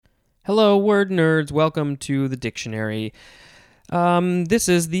Hello, word nerds. Welcome to the dictionary. This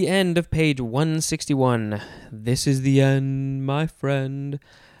is the end of page 161. This is the end, my friend.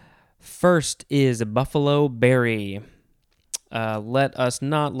 First is buffalo berry. Let us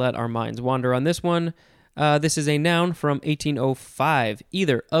not let our minds wander on this one. This is a noun from 1805.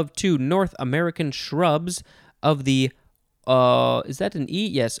 Either of two North American shrubs of the, is that an E?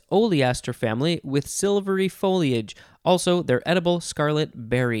 Yes, oleaster family with silvery foliage. Also, their edible scarlet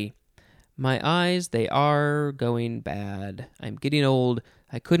berry. My eyes, they are going bad. I'm getting old.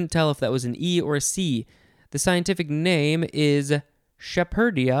 I couldn't tell if that was an E or a C. The scientific name is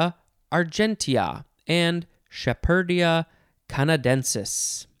Shepherdia argentea and Shepherdia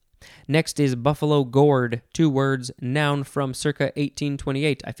canadensis. Next is buffalo gourd, 2 words, noun from circa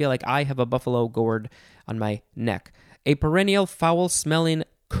 1828. I feel like I have a buffalo gourd on my neck. A perennial foul-smelling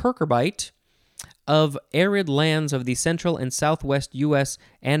cucurbite of arid lands of the central and southwest U.S.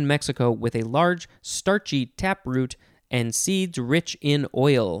 and Mexico with a large, starchy taproot and seeds rich in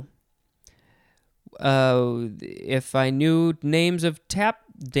oil. If I knew names of tap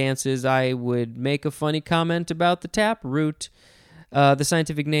dances, I would make a funny comment about the taproot. The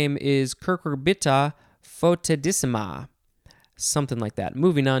scientific name is Cucurbita fotidissima. Something like that.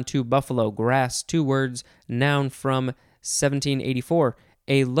 Moving on to buffalo grass, 2 words, noun from 1784.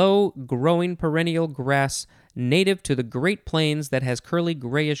 A low-growing perennial grass native to the Great Plains that has curly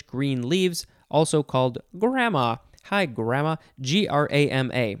grayish-green leaves, also called grama. Hi, grama.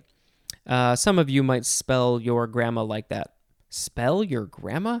 Grama. Some of you might spell your grandma like that. Spell your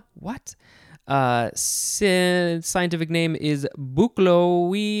grandma? What? Scientific name is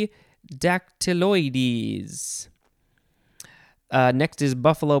Bucloidactyloides. Next is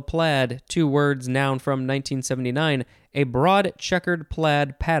buffalo plaid, 2 words, noun from 1979. A broad checkered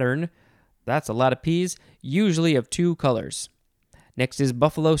plaid pattern, that's a lot of P's, usually of 2 colors. Next is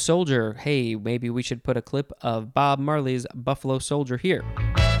buffalo soldier. Hey, maybe we should put a clip of Bob Marley's Buffalo Soldier here.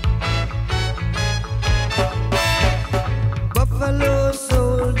 Buffalo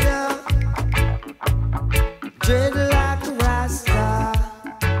soldier, dread like a rasta.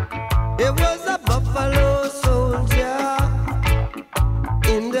 It was a buffalo soldier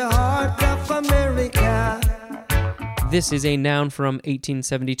in the heart of America. This is a noun from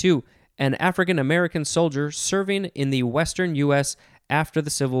 1872, an African-American soldier serving in the western U.S. after the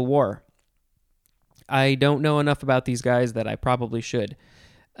Civil War. I don't know enough about these guys that I probably should,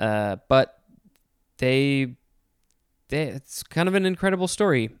 but it's kind of an incredible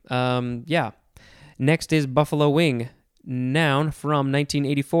story. Yeah. Next is buffalo wing, noun from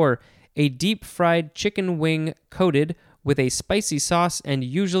 1984, a deep-fried chicken wing coated with a spicy sauce and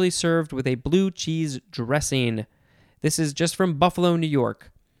usually served with a blue cheese dressing. This is just from Buffalo, New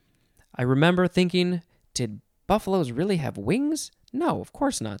York. I remember thinking, did buffaloes really have wings? No, of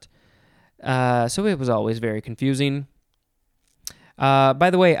course not. So it was always very confusing. By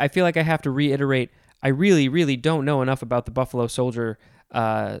the way, I feel like I have to reiterate, I really, really don't know enough about the Buffalo Soldier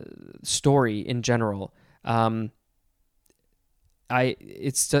story in general.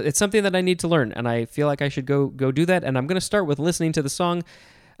 It's something that I need to learn, and I feel like I should go do that. And I'm going to start with listening to the song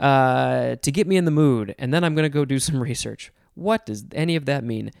to get me in the mood, and then I'm going to go do some research. What does any of that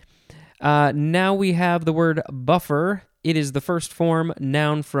mean? Now we have the word buffer. It is the first form,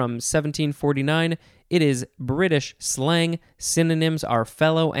 noun from 1749. It is British slang. Synonyms are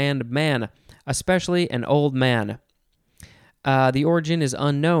fellow and man, especially an old man. The origin is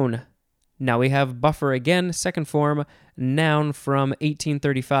unknown. Now we have buffer again, second form, noun from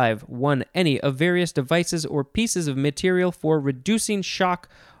 1835. 1. Any of various devices or pieces of material for reducing shock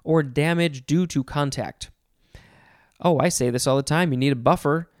or damage due to contact. Oh, I say this all the time. You need a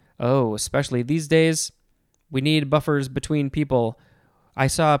buffer. Oh, especially these days. We need buffers between people. I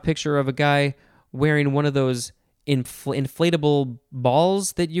saw a picture of a guy wearing one of those inflatable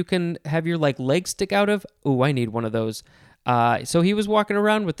balls that you can have your legs stick out of. Ooh, I need one of those. So he was walking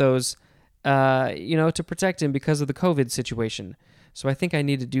around with those, to protect him because of the COVID situation. So I think I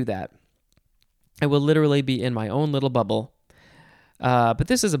need to do that. I will literally be in my own little bubble. But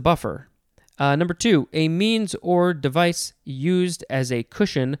this is a buffer. Number 2, a means or device used as a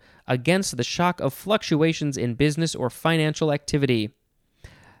cushion against the shock of fluctuations in business or financial activity.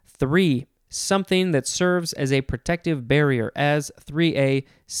 3, something that serves as a protective barrier, as 3A,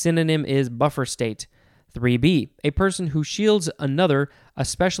 synonym is buffer state. 3B, a person who shields another,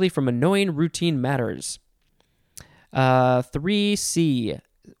 especially from annoying routine matters. 3C,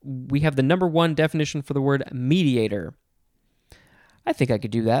 we have the number 1 definition for the word mediator. I think I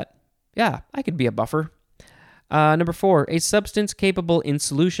could do that. Yeah, I could be a buffer. Number 4, a substance capable in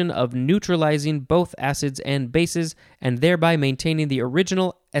solution of neutralizing both acids and bases and thereby maintaining the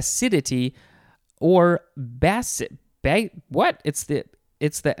original acidity or what? It's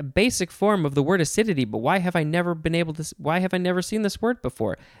the basic form of the word acidity, but why have I never seen this word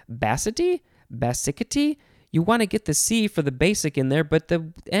before? Basicity? Basicity? You want to get the C for the basic in there, but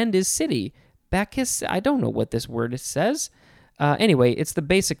the end is city. Bacchus, I don't know what this word says. Anyway, it's the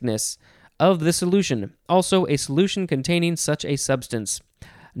basicness of the solution. Also, a solution containing such a substance.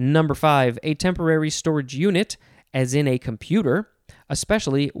 Number 5, a temporary storage unit, as in a computer,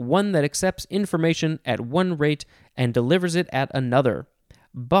 especially one that accepts information at one rate and delivers it at another.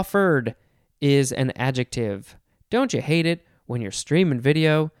 Buffered is an adjective. Don't you hate it when you're streaming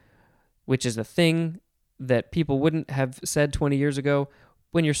video, which is a thing that people wouldn't have said 20 years ago,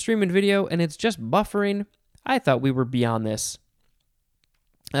 when you're streaming video and it's just buffering? I thought we were beyond this.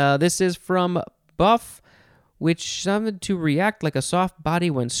 This is from Buff, which summoned to react like a soft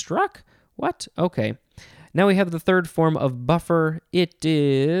body when struck? What? Okay. Now we have the third form of buffer. It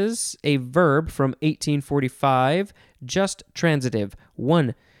is a verb from 1845, just transitive.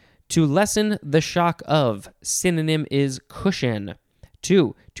 1. To lessen the shock of. Synonym is cushion.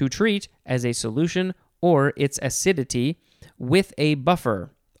 2. To treat as a solution or its acidity with a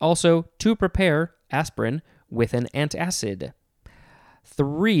buffer. Also, to prepare aspirin with an antacid.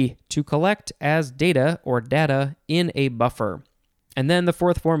 3. To collect as data or data in a buffer. And then the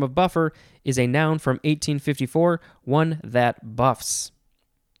fourth form of buffer is a noun from 1854, one that buffs.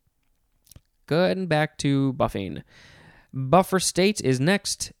 Good, and back to buffing. Buffer state is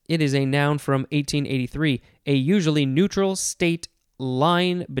next. It is a noun from 1883, a usually neutral state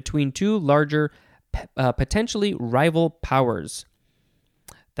lying between two larger, potentially rival powers.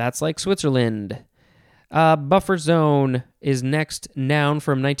 That's like Switzerland. Buffer zone is next, noun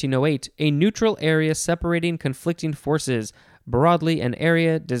from 1908, a neutral area separating conflicting forces, broadly an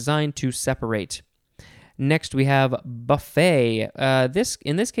area designed to separate. Next we have buffet.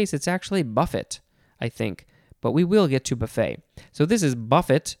 In this case it's actually buffet, I think, but we will get to buffet. So this is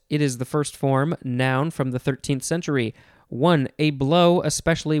buffet. It is the first form, noun from the 13th century. 1. A blow,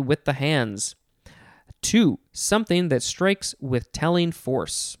 especially with the hands. 2. Something that strikes with telling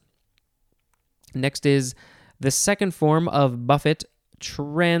force. Next is the second form of buffet,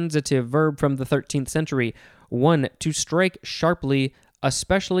 transitive verb from the 13th century. 1. To strike sharply,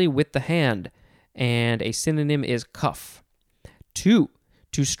 especially with the hand, and a synonym is cuff. 2.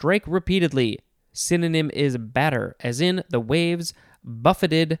 To strike repeatedly, synonym is batter, as in the waves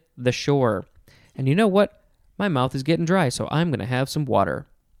buffeted the shore. And you know what? My mouth is getting dry, so I'm going to have some water.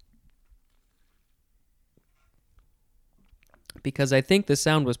 Because I think the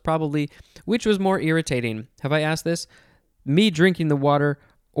sound was probably, which was more irritating? Have I asked this? Me drinking the water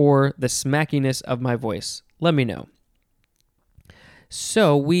or the smackiness of my voice? Let me know.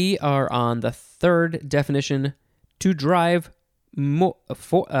 So we are on the third definition: to drive,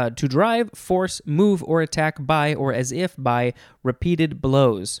 force, move, or attack by or as if by repeated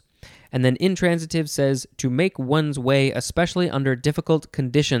blows. And then intransitive says to make one's way, especially under difficult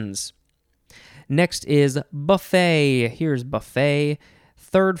conditions. Next is buffet. Here's buffet.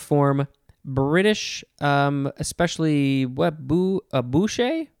 Third form, British, especially what?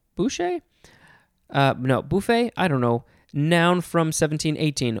 Boucher? Boucher? No, buffet? I don't know. Noun from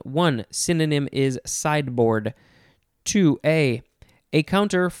 1718. 1. Synonym is sideboard. 2. A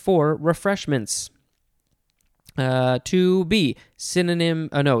counter for refreshments. 2B. Synonym,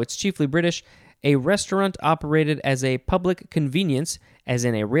 it's chiefly British. A restaurant operated as a public convenience, as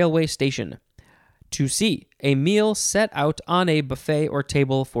in a railway station. 2C. A meal set out on a buffet or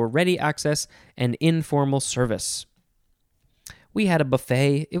table for ready access and informal service. We had a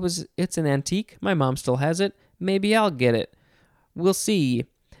buffet. It's an antique. My mom still has it. Maybe I'll get it. We'll see.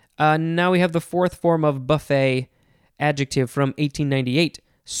 Now we have the fourth form of buffet, adjective from 1898.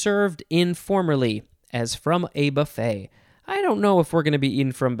 Served informally, as from a buffet. I don't know if we're going to be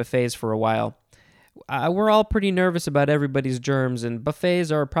eating from buffets for a while. We're all pretty nervous about everybody's germs, and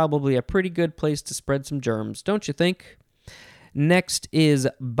buffets are probably a pretty good place to spread some germs, don't you think? Next is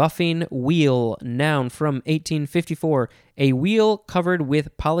buffing wheel, noun from 1854, a wheel covered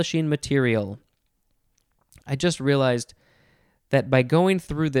with polishing material. I just realized that by going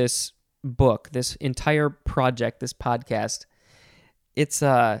through this book, this entire project, this podcast, it's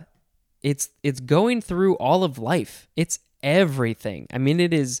going through all of life. It's everything. I mean,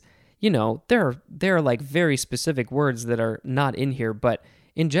 it is, there are like very specific words that are not in here, but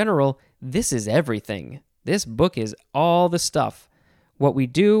in general, this is everything. This book is all the stuff. What we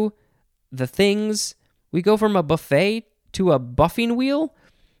do, the things, we go from a buffet to a buffing wheel.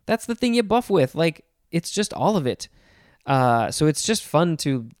 That's the thing you buff with. Like, it's just all of it. So it's just fun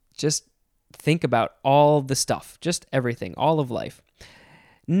to just think about all the stuff, just everything, all of life.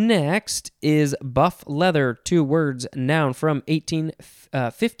 Next is buff leather, 2 words, noun from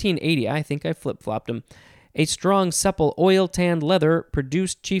 1580. I think I flip-flopped them. A strong, supple, oil-tanned leather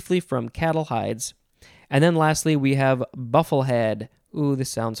produced chiefly from cattle hides. And then lastly, we have bufflehead. Ooh, this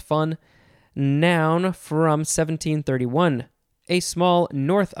sounds fun. Noun from 1731. A small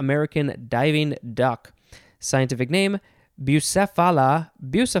North American diving duck. Scientific name, Bucephala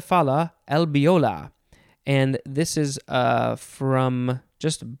albeola. And this is from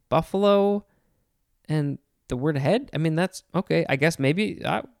just buffalo and the word head. I mean, that's okay. I guess maybe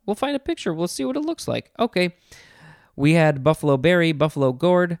we'll find a picture. We'll see what it looks like. Okay. We had buffalo berry, buffalo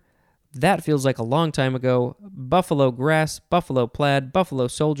gourd. That feels like a long time ago. Buffalo grass, buffalo plaid, buffalo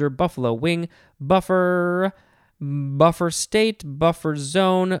soldier, buffalo wing, buffer state, buffer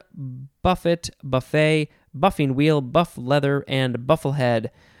zone, buffet, buffet, buffing wheel, buff leather, and bufflehead.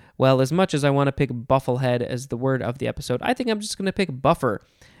 Well, as much as I want to pick bufflehead as the word of the episode, I think I'm just going to pick buffer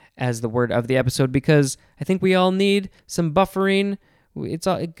as the word of the episode because I think we all need some buffering.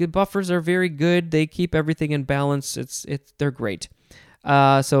 Buffers are very good. They keep everything in balance. They're great.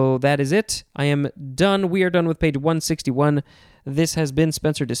 So that is it. I am done. We are done with page 161. This has been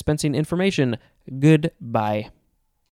Spencer dispensing information. Goodbye.